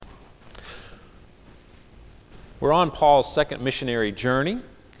We're on Paul's second missionary journey,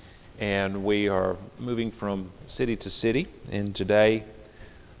 and we are moving from city to city. And today,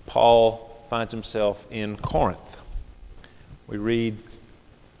 Paul finds himself in Corinth. We read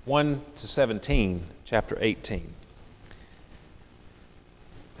 1 to 17, chapter 18.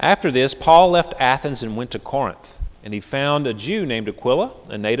 After this, Paul left Athens and went to Corinth, and he found a Jew named Aquila,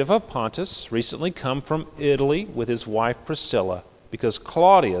 a native of Pontus, recently come from Italy with his wife Priscilla, because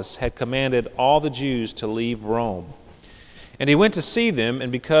Claudius had commanded all the Jews to leave Rome. And he went to see them,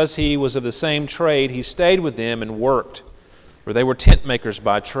 and because he was of the same trade, he stayed with them and worked, for they were tent makers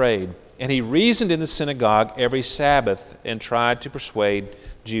by trade. And he reasoned in the synagogue every Sabbath and tried to persuade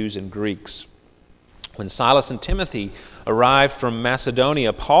Jews and Greeks. When Silas and Timothy arrived from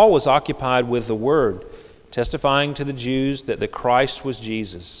Macedonia, Paul was occupied with the word, testifying to the Jews that the Christ was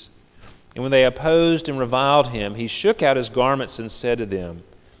Jesus. And when they opposed and reviled him, he shook out his garments and said to them,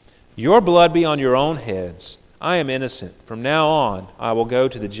 "Your blood be on your own heads. I am innocent. From now on I will go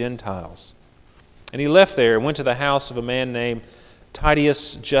to the Gentiles." And he left there and went to the house of a man named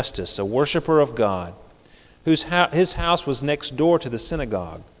Titius Justus, a worshiper of God, his house was next door to the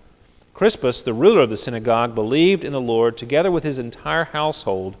synagogue. Crispus, the ruler of the synagogue, believed in the Lord together with his entire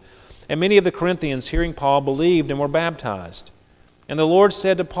household, and many of the Corinthians, hearing Paul, believed and were baptized. And the Lord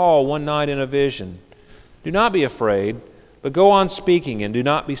said to Paul one night in a vision, "Do not be afraid, but go on speaking and do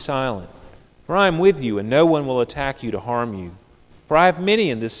not be silent. For I am with you, and no one will attack you to harm you. For I have many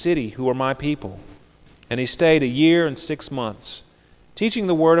in this city who are my people." And he stayed 1 year and 6 months, teaching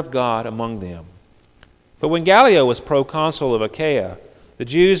the word of God among them. But when Gallio was proconsul of Achaia, the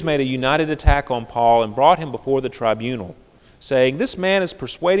Jews made a united attack on Paul and brought him before the tribunal, saying, "This man is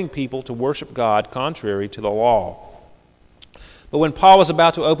persuading people to worship God contrary to the law." But when Paul was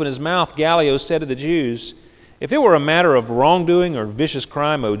about to open his mouth, Gallio said to the Jews, "If it were a matter of wrongdoing or vicious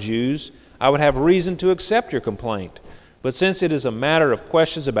crime, O Jews, I would have reason to accept your complaint. But since it is a matter of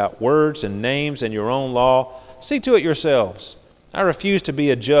questions about words and names and your own law, see to it yourselves. I refuse to be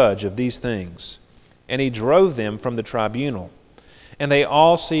a judge of these things." And he drove them from the tribunal. And they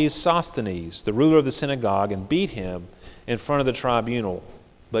all seized Sosthenes, the ruler of the synagogue, and beat him in front of the tribunal.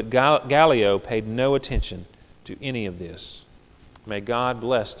 But Gallio paid no attention to any of this. May God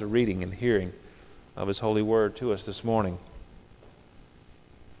bless the reading and hearing of His holy word to us this morning.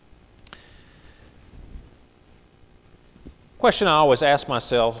 Question I always ask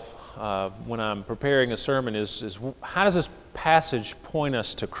myself when I'm preparing a sermon is how does this passage point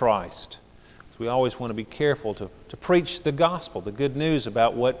us to Christ? We always want to be careful to preach the gospel, the good news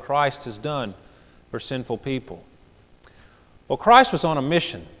about what Christ has done for sinful people. Well, Christ was on a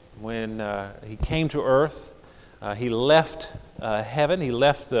mission when He came to earth. He left heaven. He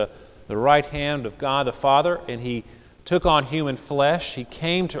left the right hand of God the Father, and He took on human flesh. He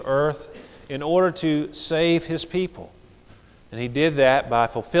came to earth in order to save His people. And He did that by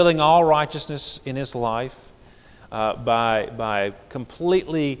fulfilling all righteousness in His life, by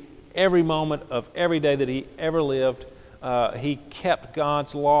completely every moment of every day that He ever lived, He kept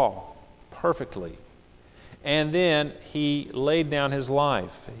God's law perfectly. And then He laid down His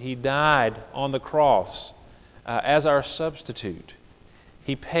life. He died on the cross as our substitute.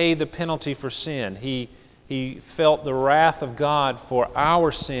 He paid the penalty for sin. He felt the wrath of God for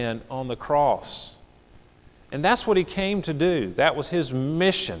our sin on the cross. And that's what He came to do. That was His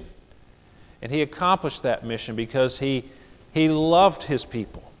mission. And He accomplished that mission because He loved His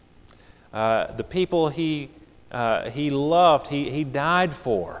people. The people He loved, He died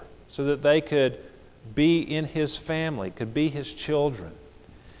for, so that they could be in His family, could be His children.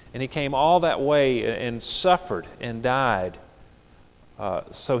 And He came all that way and suffered and died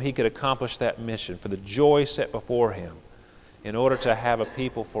so He could accomplish that mission for the joy set before Him in order to have a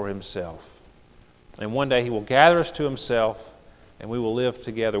people for Himself. And one day He will gather us to Himself, and we will live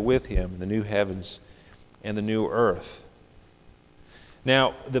together with Him in the new heavens and the new earth.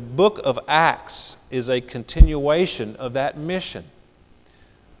 Now, the book of Acts is a continuation of that mission.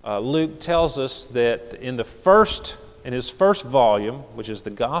 Luke tells us that in his first volume, which is the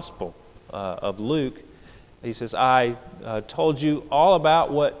Gospel of Luke, he says, "I told you all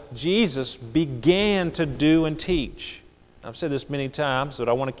about what Jesus began to do and teach." I've said this many times, but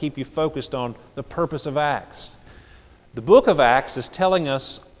I want to keep you focused on the purpose of Acts. The book of Acts is telling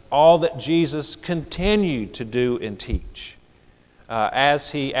us all that Jesus continued to do and teach.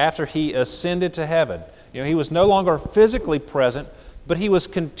 After He ascended to heaven. He was no longer physically present, but He was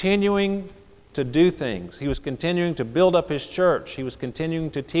continuing to do things. He was continuing to build up His church. He was continuing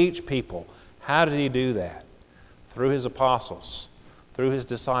to teach people. How did He do that? Through His apostles, through His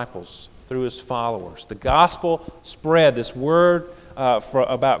disciples, through His followers. The gospel spread, this word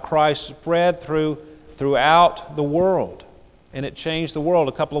about Christ spread through throughout the world. And it changed the world.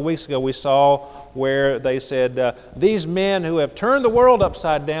 A couple of weeks ago we saw where they said, these men who have turned the world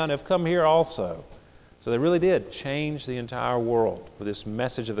upside down have come here also. So they really did change the entire world with this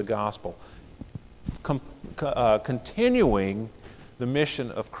message of the gospel. Continuing the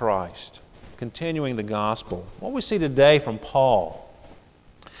mission of Christ. Continuing the gospel. What we see today from Paul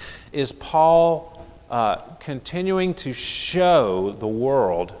is Paul continuing to show the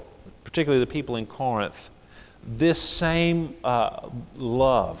world, particularly the people in Corinth, this same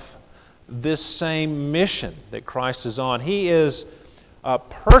love, this same mission that Christ is on. He is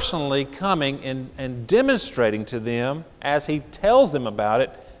personally coming and demonstrating to them, as he tells them about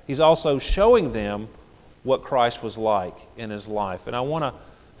it, he's also showing them what Christ was like in his life. And I want to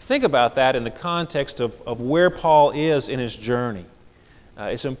think about that in the context of where Paul is in his journey.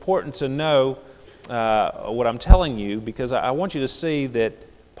 It's important to know what I'm telling you, because I want you to see that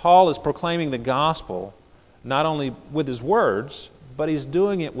Paul is proclaiming the gospel not only with his words, but he's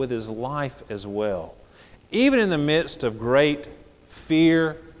doing it with his life as well. Even in the midst of great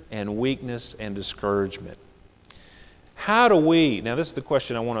fear and weakness and discouragement. How do we, now this is the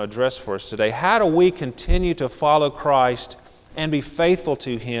question I want to address for us today, how do we continue to follow Christ and be faithful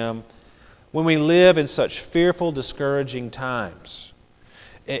to Him when we live in such fearful, discouraging times?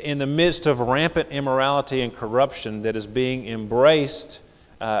 In the midst of rampant immorality and corruption that is being embraced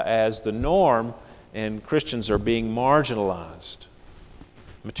as the norm, and Christians are being marginalized.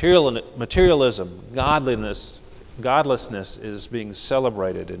 Materialism, godlessness is being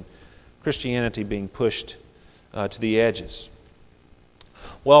celebrated, and Christianity being pushed to the edges.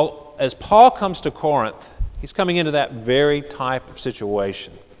 Well, as Paul comes to Corinth, he's coming into that very type of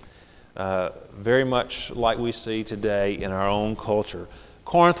situation, very much like we see today in our own culture.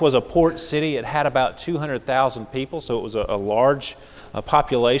 Corinth was a port city. It had about 200,000 people, so it was a large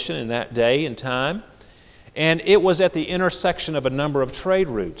population in that day and time. And it was at the intersection of a number of trade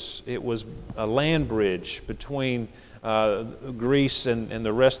routes. It was a land bridge between Greece and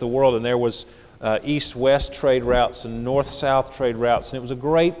the rest of the world, and there was east-west trade routes and north-south trade routes, and it was a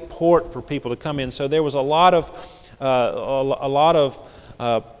great port for people to come in. So there was a lot of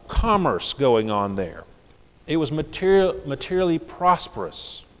commerce going on there. It was materially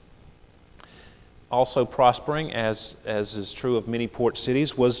prosperous. Also prospering, as is true of many port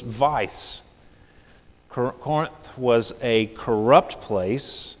cities, was vice. Corinth was a corrupt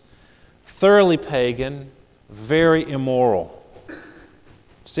place, thoroughly pagan, very immoral.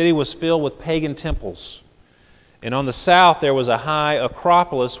 The city was filled with pagan temples. And on the south there was a high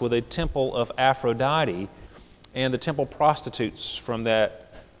acropolis with a temple of Aphrodite, and the temple prostitutes from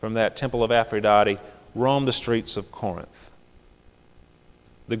that temple of Aphrodite roamed the streets of Corinth.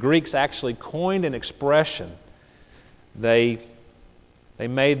 The Greeks actually coined an expression. They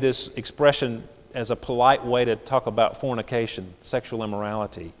made this expression as a polite way to talk about fornication, sexual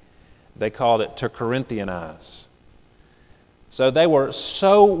immorality. They called it to Corinthianize. So they were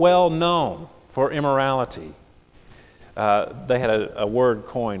so well known for immorality. They had a word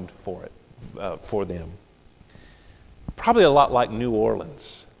coined for it, for them. Probably a lot like New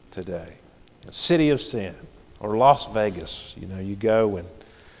Orleans today, a city of sin, or Las Vegas. You go and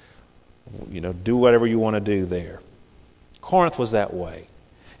do whatever you want to do there. Corinth was that way.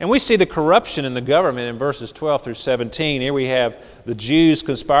 And we see the corruption in the government in verses 12 through 17. Here we have the Jews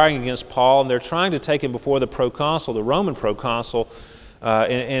conspiring against Paul, and they're trying to take him before the proconsul, the Roman proconsul,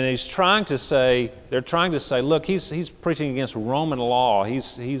 and they're trying to say, look, he's preaching against Roman law.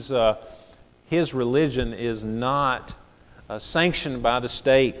 His religion is not sanctioned by the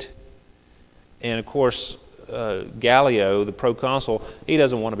state. And of course, Gallio, the proconsul, he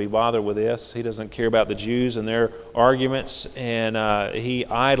doesn't want to be bothered with this. He doesn't care about the Jews and their arguments, and he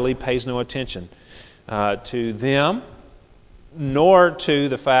idly pays no attention to them, nor to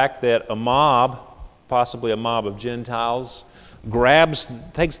the fact that a mob, possibly a mob of Gentiles,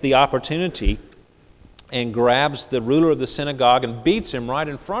 takes the opportunity and grabs the ruler of the synagogue and beats him right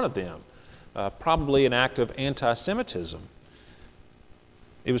in front of them. Probably an act of anti-Semitism.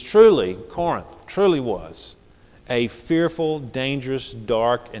 It was Corinth truly was a fearful, dangerous,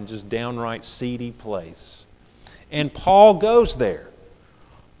 dark, and just downright seedy place. And Paul goes there.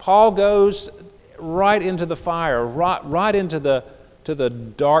 Paul goes right into the fire, right into the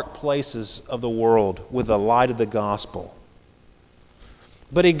dark places of the world with the light of the gospel.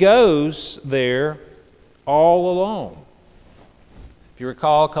 But he goes there all alone. If you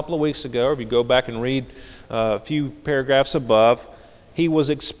recall a couple of weeks ago, or if you go back and read a few paragraphs above, he was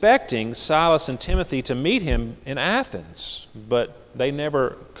expecting Silas and Timothy to meet him in Athens, but they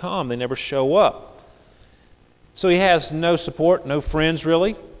never come, they never show up. So he has no support, no friends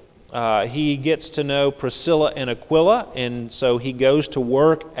really. he gets to know Priscilla and Aquila, and so he goes to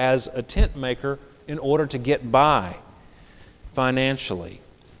work as a tent maker in order to get by financially.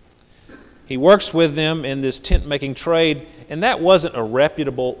 He works with them in this tent-making trade, and that wasn't a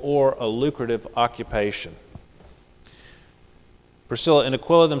reputable or a lucrative occupation. Priscilla and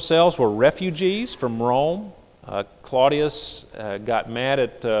Aquila themselves were refugees from Rome. Claudius got mad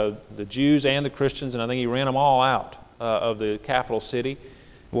at the Jews and the Christians, and I think he ran them all out of the capital city.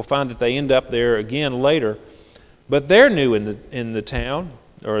 We'll find that they end up there again later. But they're new in the town,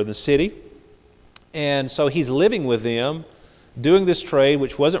 or the city, and so he's living with them, doing this trade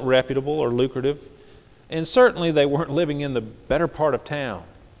which wasn't reputable or lucrative, and certainly they weren't living in the better part of town,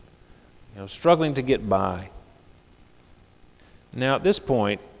 struggling to get by. Now at this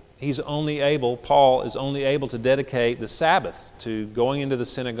point, Paul is only able to dedicate the Sabbath to going into the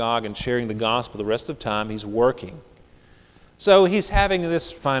synagogue and sharing the gospel. The rest of the time he's working. So he's having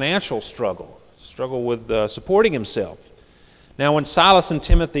this financial struggle with supporting himself. Now when Silas and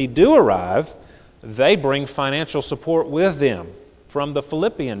Timothy do arrive, they bring financial support with them from the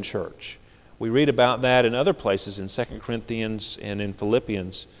Philippian church. We read about that in other places in 2 Corinthians and in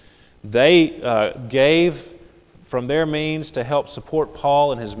Philippians. They gave from their means to help support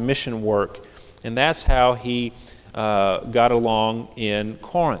Paul in his mission work, and that's how he got along in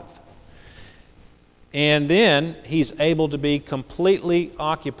Corinth. And then he's able to be completely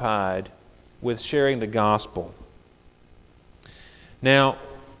occupied with sharing the gospel. Now,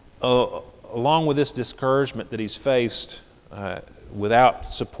 along with this discouragement that he's faced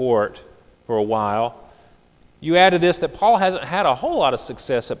without support for a while, you add to this that Paul hasn't had a whole lot of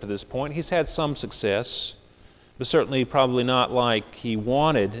success up to this point. He's had some success, but certainly probably not like he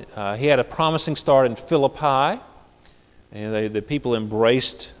wanted. He had a promising start in Philippi, and the people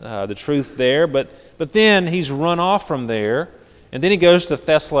embraced the truth there, but then he's run off from there, and then he goes to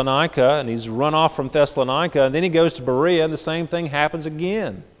Thessalonica, and he's run off from Thessalonica, and then he goes to Berea, and the same thing happens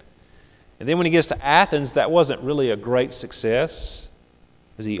again. And then when he gets to Athens, that wasn't really a great success,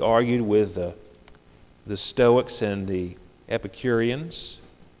 as he argued with the Stoics and the Epicureans.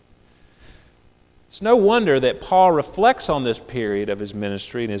 It's no wonder that Paul reflects on this period of his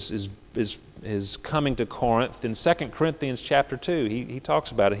ministry and his coming to Corinth. In 2 Corinthians chapter 2, he talks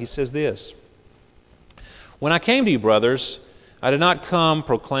about it. He says this: "When I came to you, brothers, I did not come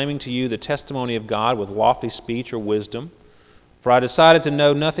proclaiming to you the testimony of God with lofty speech or wisdom, for I decided to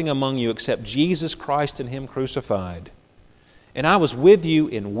know nothing among you except Jesus Christ and Him crucified. And I was with you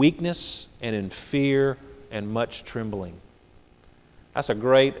in weakness and in fear and much trembling." That's a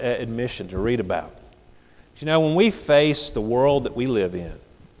great admission to read about. When we face the world that we live in,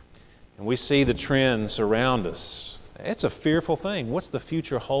 and we see the trends around us, it's a fearful thing. What's the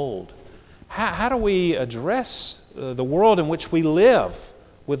future hold? How do we address the world in which we live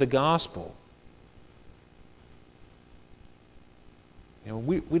with the gospel?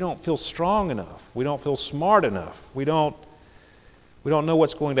 We don't feel strong enough. We don't feel smart enough. We don't know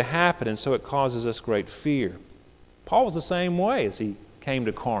what's going to happen, and so it causes us great fear. Paul was the same way as he came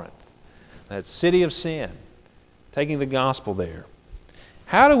to Corinth, that city of sin, taking the gospel there.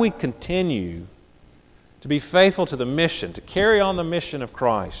 How do we continue to be faithful to the mission, to carry on the mission of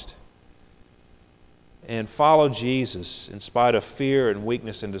Christ, and follow Jesus in spite of fear and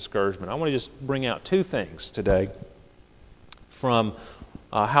weakness and discouragement? I want to just bring out two things today from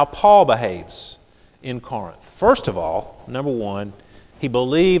how Paul behaves in Corinth. First of all, number one, he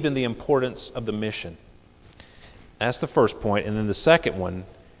believed in the importance of the mission. That's the first point. And then the second one,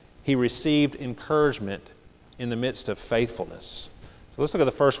 he received encouragement in the midst of faithfulness. So let's look at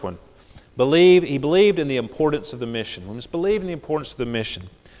the first one. He believed in the importance of the mission. We must believe in the importance of the mission.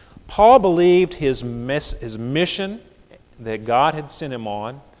 Paul believed his mission that God had sent him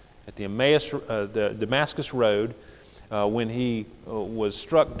on at the Damascus Road when he was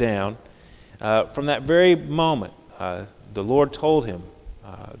struck down. From that very moment, the Lord told him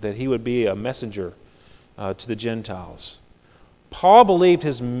that he would be a messenger to the Gentiles. Paul believed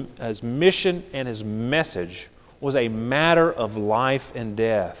his mission and his message was a matter of life and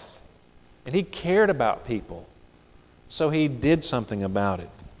death. And he cared about people, so he did something about it.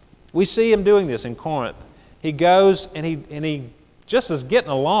 We see him doing this in Corinth. He goes and he just is getting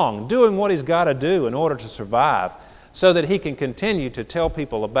along, doing what he's got to do in order to survive, so that he can continue to tell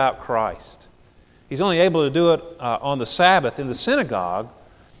people about Christ. He's only able to do it on the Sabbath in the synagogue,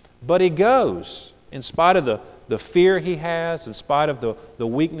 but he goes in spite of the fear he has, in spite of the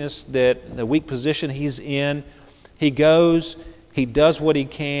weakness, the weak position he's in. He goes, he does what he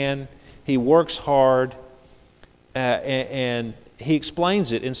can, he works hard, and he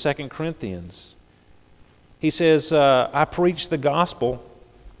explains it in 2 Corinthians. He says, I preach the gospel.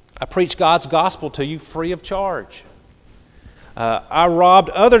 I preach God's gospel to you free of charge. I robbed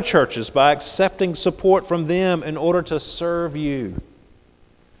other churches by accepting support from them in order to serve you.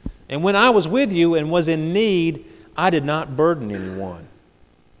 And when I was with you and was in need, I did not burden anyone.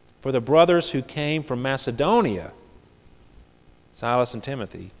 For the brothers who came from Macedonia, Silas and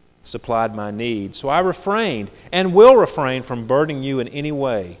Timothy, supplied my need. So I refrained and will refrain from burdening you in any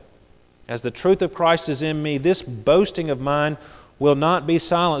way. As the truth of Christ is in me, this boasting of mine will not be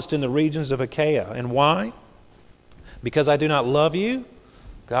silenced in the regions of Achaia. And why? Because I do not love you?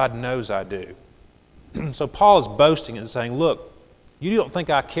 God knows I do. So Paul is boasting and saying, look, you don't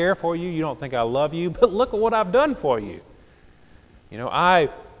think I care for you, you don't think I love you, but look at what I've done for you. You know, I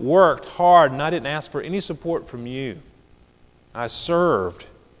worked hard and I didn't ask for any support from you. I served.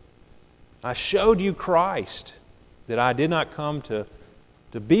 I showed you Christ, that I did not come to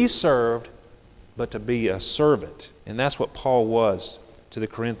be served, but to be a servant. And that's what Paul was to the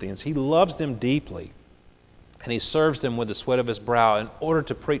Corinthians. He loves them deeply, and he serves them with the sweat of his brow in order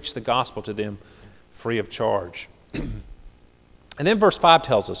to preach the gospel to them free of charge. And then verse 5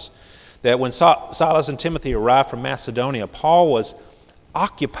 tells us that when Silas and Timothy arrived from Macedonia, Paul was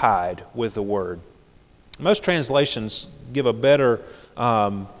occupied with the word. Most translations give a better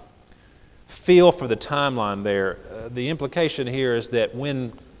feel for the timeline there. The implication here is that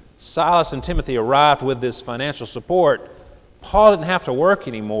when Silas and Timothy arrived with this financial support, Paul didn't have to work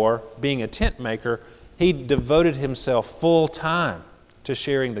anymore being a tent maker. He devoted himself full time to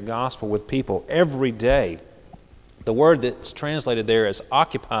sharing the gospel with people every day. The word that's translated there as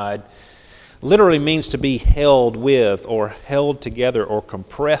occupied literally means to be held with or held together or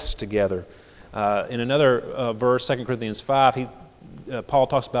compressed together. In another verse, 2 Corinthians 5, Paul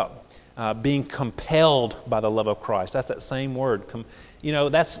talks about being compelled by the love of Christ. That's that same word.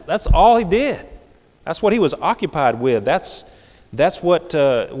 That's all he did. That's what he was occupied with. That's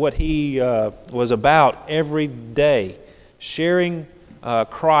what he was about every day, sharing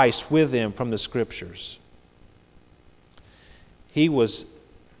Christ with them from the Scriptures. He was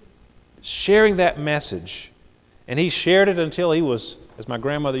sharing that message, and he shared it until he was, as my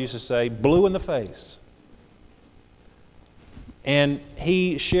grandmother used to say, blue in the face. And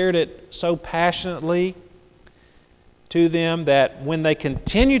he shared it so passionately to them that when they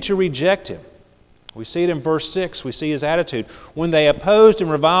continued to reject him, we see it in verse 6, we see his attitude. When they opposed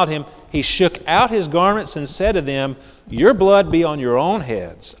and reviled him, he shook out his garments and said to them, "Your blood be on your own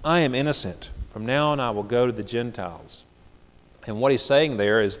heads. I am innocent. From now on I will go to the Gentiles." And what he's saying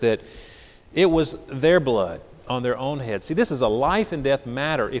there is that it was their blood on their own heads. See, this is a life and death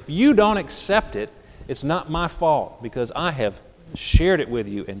matter. If you don't accept it, it's not my fault, because I have shared it with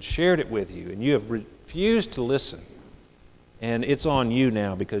you and shared it with you, and you have refused to listen. And it's on you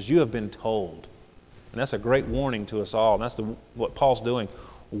now because you have been told. And that's a great warning to us all. And that's what Paul's doing,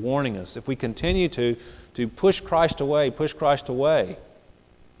 warning us. If we continue to push Christ away,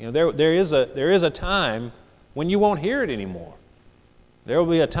 there is a time when you won't hear it anymore. There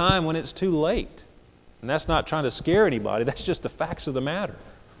will be a time when it's too late. And that's not trying to scare anybody. That's just the facts of the matter.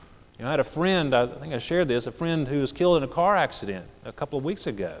 I had a friend, I think I shared this, a friend who was killed in a car accident a couple of weeks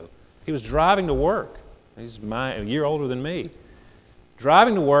ago. He was driving to work. He's a year older than me.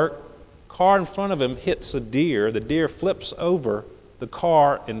 Driving to work, car in front of him hits a deer. The deer flips over the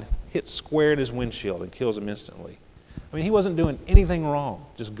car and hits square in his windshield and kills him instantly. I mean, he wasn't doing anything wrong,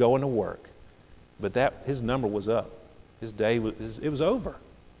 just going to work. But his number was up. His day was over.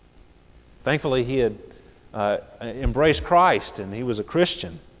 Thankfully, he had embraced Christ and he was a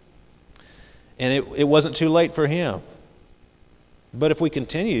Christian. And it wasn't too late for him. But if we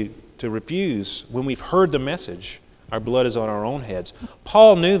continue to refuse when we've heard the message, our blood is on our own heads.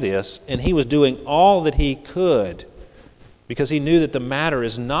 Paul knew this, and he was doing all that he could because he knew that the matter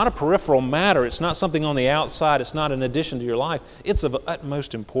is not a peripheral matter. It's not something on the outside. It's not an addition to your life. It's of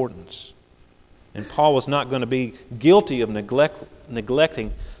utmost importance. And Paul was not going to be guilty of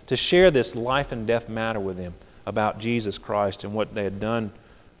neglecting to share this life and death matter with them about Jesus Christ and what they had done,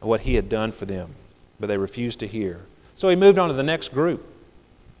 what he had done for them. But they refused to hear. So he moved on to the next group.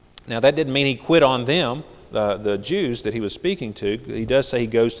 Now that didn't mean he quit on them, the Jews that he was speaking to. He does say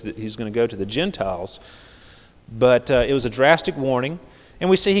he's going to go to the Gentiles. But it was a drastic warning. And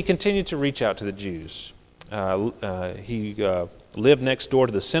we see he continued to reach out to the Jews. He lived next door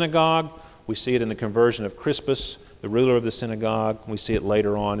to the synagogue. We see it in the conversion of Crispus, the ruler of the synagogue. We see it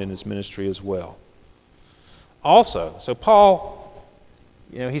later on in his ministry as well. Also, so Paul,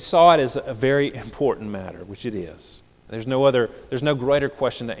 he saw it as a very important matter, which it is. There's no greater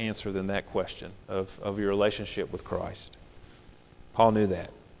question to answer than that question of your relationship with Christ. Paul knew that.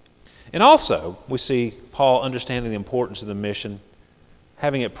 And also, we see Paul understanding the importance of the mission,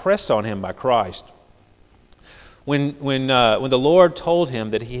 having it pressed on him by Christ. When the Lord told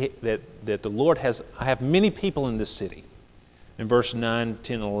him that the Lord I have many people in this city, in verse 9,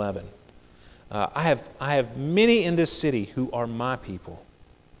 10, and 11. I have many in this city who are my people.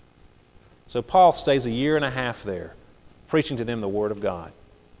 So Paul stays a year and a half there, preaching to them the Word of God.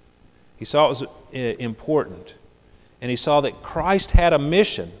 He saw it was important. And he saw that Christ had a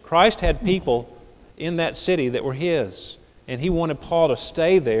mission. Christ had people in that city that were his. And he wanted Paul to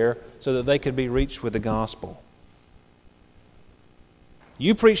stay there so that they could be reached with the gospel.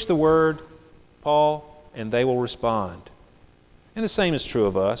 You preach the Word, Paul, and they will respond. And the same is true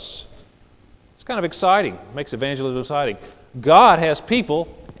of us. It's kind of exciting. It makes evangelism exciting. God has people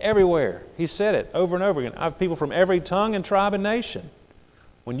everywhere. He said it over and over again. I have people from every tongue and tribe and nation.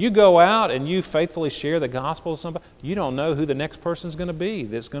 When you go out and you faithfully share the gospel with somebody, you don't know who the next person is going to be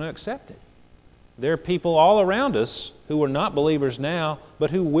that's going to accept it. There are people all around us who are not believers now,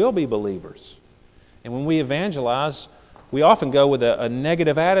 but who will be believers. And when we evangelize, we often go with a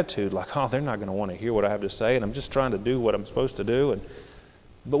negative attitude, like, oh, they're not going to want to hear what I have to say, and I'm just trying to do what I'm supposed to do.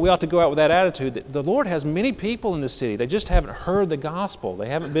 But we ought to go out with that attitude that the Lord has many people in the city. They just haven't heard the gospel. They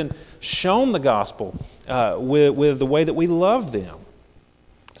haven't been shown the gospel with the way that we love them.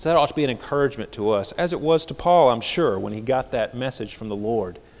 So that ought to be an encouragement to us, as it was to Paul, I'm sure, when he got that message from the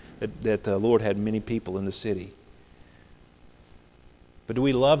Lord, that the Lord had many people in the city. But do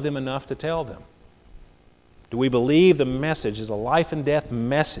we love them enough to tell them? Do we believe the message is a life and death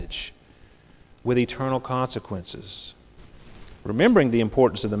message with eternal consequences? Remembering the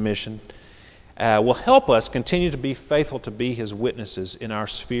importance of the mission will help us continue to be faithful to be His witnesses in our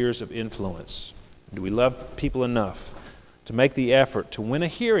spheres of influence. Do we love people enough to make the effort to win a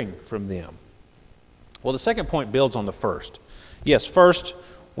hearing from them? Well, the second point builds on the first. Yes, first,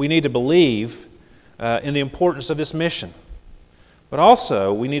 we need to believe in the importance of this mission. But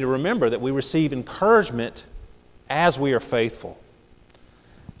also, we need to remember that we receive encouragement as we are faithful.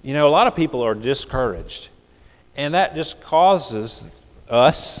 You know, a lot of people are discouraged. And that just causes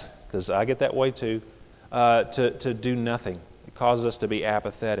us, because I get that way too, to do nothing. It causes us to be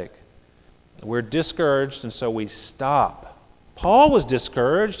apathetic. We're discouraged, and so we stop. Paul was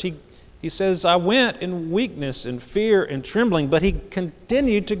discouraged. He says, I went in weakness and fear and trembling, but he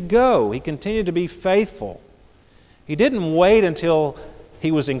continued to go. He continued to be faithful. He didn't wait until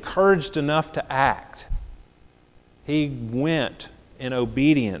he was encouraged enough to act. He went in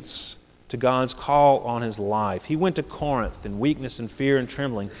obedience to God's call on his life. He went to Corinth in weakness and fear and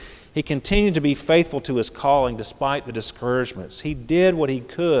trembling. He continued to be faithful to his calling despite the discouragements. He did what he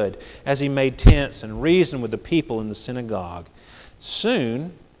could as he made tents and reasoned with the people in the synagogue.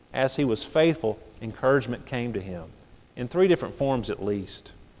 Soon, as he was faithful, encouragement came to him in 3 different forms at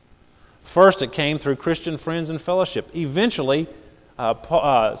least. First, it came through Christian friends and fellowship. Eventually,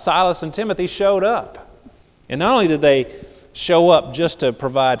 Silas and Timothy showed up. And not only did they show up just to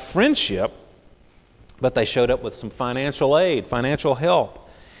provide friendship, but they showed up with some financial aid, financial help.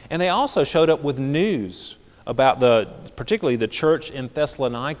 And they also showed up with news about particularly the church in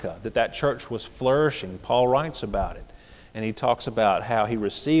Thessalonica, that church was flourishing. Paul writes about it. And he talks about how he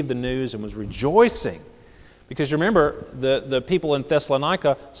received the news and was rejoicing. Because remember, the people in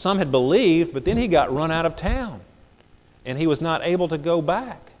Thessalonica, some had believed, but then he got run out of town. And he was not able to go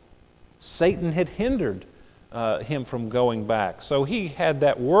back. Satan had hindered him from going back. So he had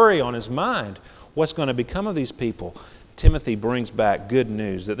that worry on his mind. What's going to become of these people? Timothy brings back good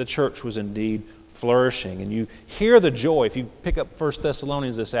news that the church was indeed flourishing. And you hear the joy. If you pick up 1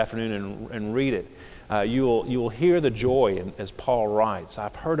 Thessalonians this afternoon and read it, you will hear the joy as Paul writes.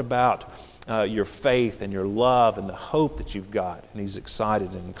 I've heard about your faith and your love and the hope that you've got. And he's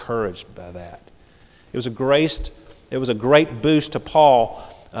excited and encouraged by that. It was a great boost to Paul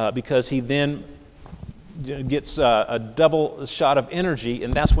because he then gets a double shot of energy,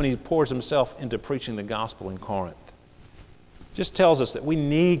 and that's when he pours himself into preaching the gospel in Corinth. Just tells us that we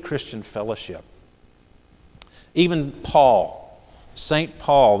need Christian fellowship. Even Paul, St.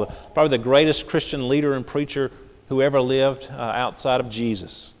 Paul, probably the greatest Christian leader and preacher who ever lived outside of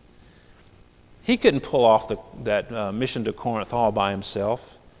Jesus, he couldn't pull off that mission to Corinth all by himself.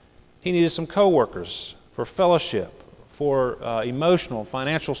 He needed some co-workers for fellowship, for emotional,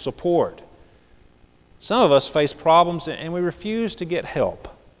 financial support. Some of us face problems and we refuse to get help.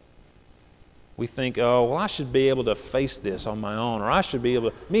 We think, oh, well, I should be able to face this on my own,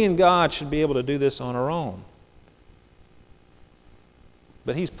 or me and God should be able to do this on our own.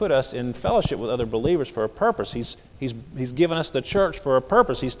 But He's put us in fellowship with other believers for a purpose. He's given us the church for a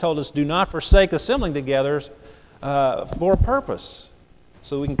purpose. He's told us, do not forsake assembling together for a purpose,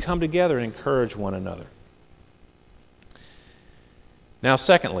 so we can come together and encourage one another. Now,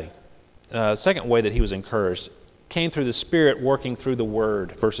 secondly, second way that he was encouraged came through the Spirit working through the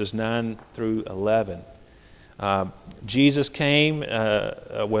Word, verses 9 through 11. Jesus came,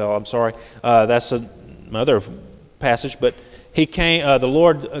 that's another passage, but he came. The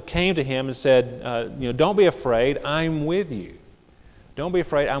Lord came to him and said, don't be afraid, I'm with you. Don't be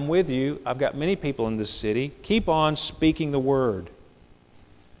afraid, I'm with you. I've got many people in this city. Keep on speaking the Word.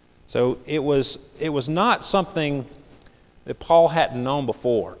 So it was not something that Paul hadn't known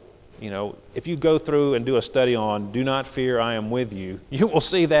before. If you go through and do a study on "Do not fear, I am with you," you will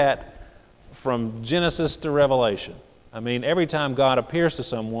see that from Genesis to Revelation. I mean, every time God appears to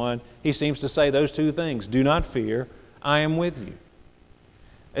someone, He seems to say those two things: "Do not fear, I am with you."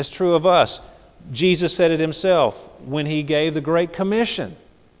 It's true of us. Jesus said it Himself when He gave the Great Commission.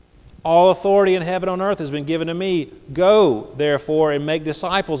 "All authority in heaven and on earth has been given to me. Go, therefore, and make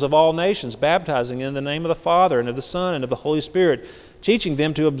disciples of all nations, baptizing in the name of the Father and of the Son and of the Holy Spirit, teaching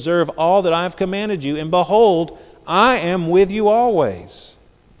them to observe all that I have commanded you. And behold, I am with you always,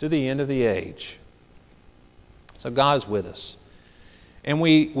 to the end of the age." So God is with us. And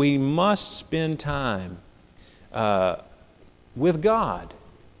we must spend time with God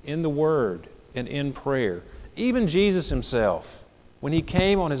in the Word and in prayer. Even Jesus Himself, when He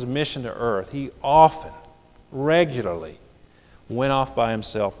came on His mission to earth, He often, regularly, went off by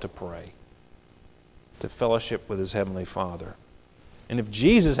Himself to pray, to fellowship with His Heavenly Father. And if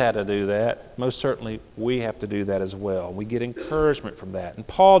Jesus had to do that, most certainly we have to do that as well. We get encouragement from that. And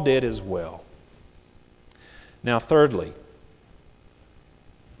Paul did as well. Now, thirdly,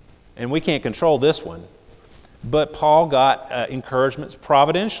 and we can't control this one, but Paul got encouragements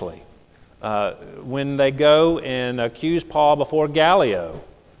providentially. When they go and accuse Paul before Gallio.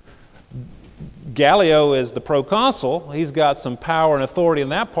 Gallio is the proconsul. He's got some power and authority in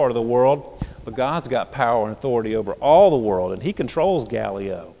that part of the world, but God's got power and authority over all the world, and He controls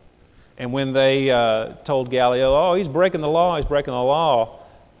Gallio. And when they told Gallio, "Oh, he's breaking the law,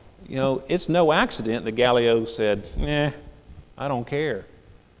 it's no accident that Gallio said, I don't care."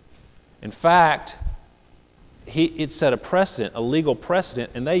 In fact, it set a precedent, a legal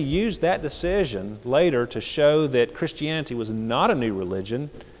precedent, and they used that decision later to show that Christianity was not a new religion,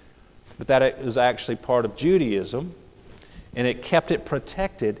 but that it was actually part of Judaism, and it kept it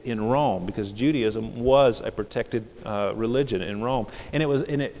protected in Rome, because Judaism was a protected religion in Rome, and it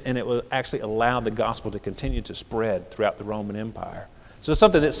was actually allowed the gospel to continue to spread throughout the Roman Empire. So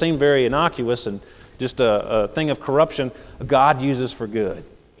something that seemed very innocuous and just a thing of corruption, God uses for good.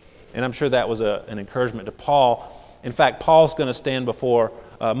 And I'm sure that was an encouragement to Paul. In fact, Paul's going to stand before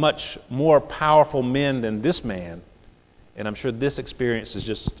much more powerful men than this man. And I'm sure this experience is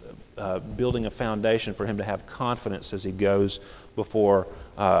just building a foundation for him to have confidence as he goes before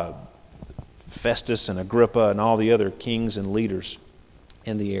Festus and Agrippa and all the other kings and leaders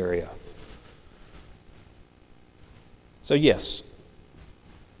in the area. So yes,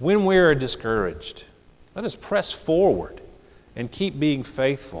 when we're discouraged, let us press forward and keep being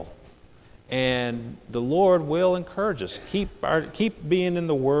faithful. And the Lord will encourage us. Keep being in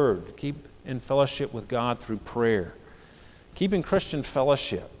the Word. Keep in fellowship with God through prayer. Keep in Christian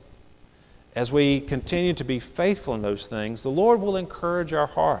fellowship. As we continue to be faithful in those things, the Lord will encourage our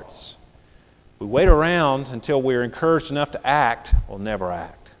hearts. We wait around until we're encouraged enough to act, we'll never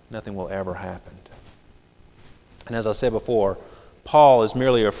act. Nothing will ever happen. And as I said before, Paul is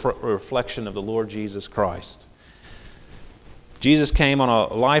merely a reflection of the Lord Jesus Christ. Jesus came on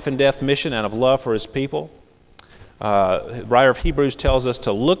a life and death mission out of love for His people. The writer of Hebrews tells us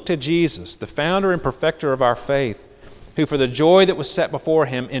to look to Jesus, the founder and perfecter of our faith, who for the joy that was set before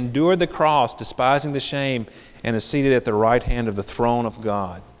Him endured the cross, despising the shame, and is seated at the right hand of the throne of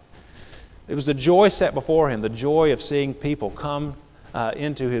God. It was the joy set before Him, the joy of seeing people come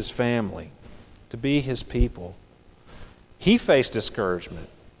into His family, to be His people. He faced discouragement.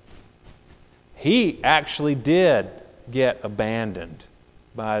 He actually did get abandoned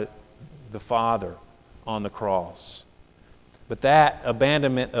by the Father on the cross. But that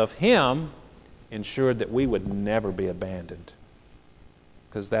abandonment of Him ensured that we would never be abandoned,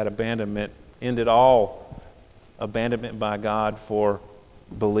 because that abandonment ended all abandonment by God for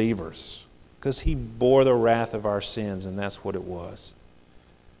believers, because He bore the wrath of our sins, and that's what it was.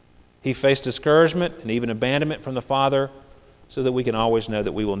 He faced discouragement and even abandonment from the Father so that we can always know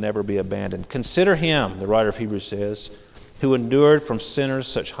that we will never be abandoned. Consider Him, the writer of Hebrews says, who endured from sinners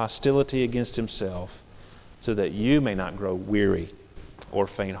such hostility against Himself, so that you may not grow weary or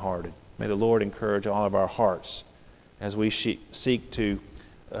faint-hearted. May the Lord encourage all of our hearts as we seek to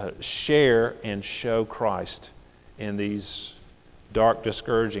share and show Christ in these dark,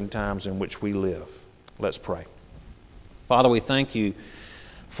 discouraging times in which we live. Let's pray. Father, we thank you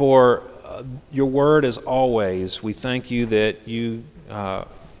for your word as always. We thank you that you,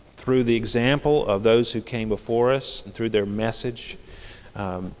 through the example of those who came before us and through their message,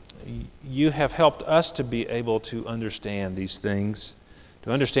 you have helped us to be able to understand these things,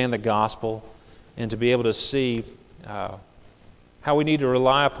 to understand the gospel, and to be able to see how we need to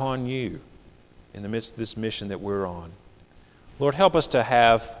rely upon you in the midst of this mission that we're on. Lord, help us to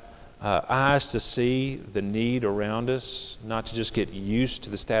have eyes to see the need around us, not to just get used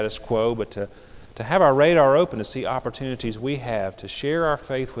to the status quo, but to have our radar open to see opportunities we have to share our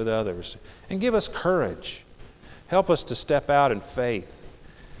faith with others, and give us courage. Help us to step out in faith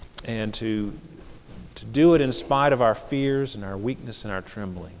and to do it in spite of our fears and our weakness and our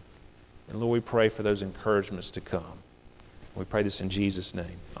trembling. And Lord, we pray for those encouragements to come. We pray this in Jesus'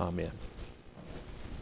 name. Amen.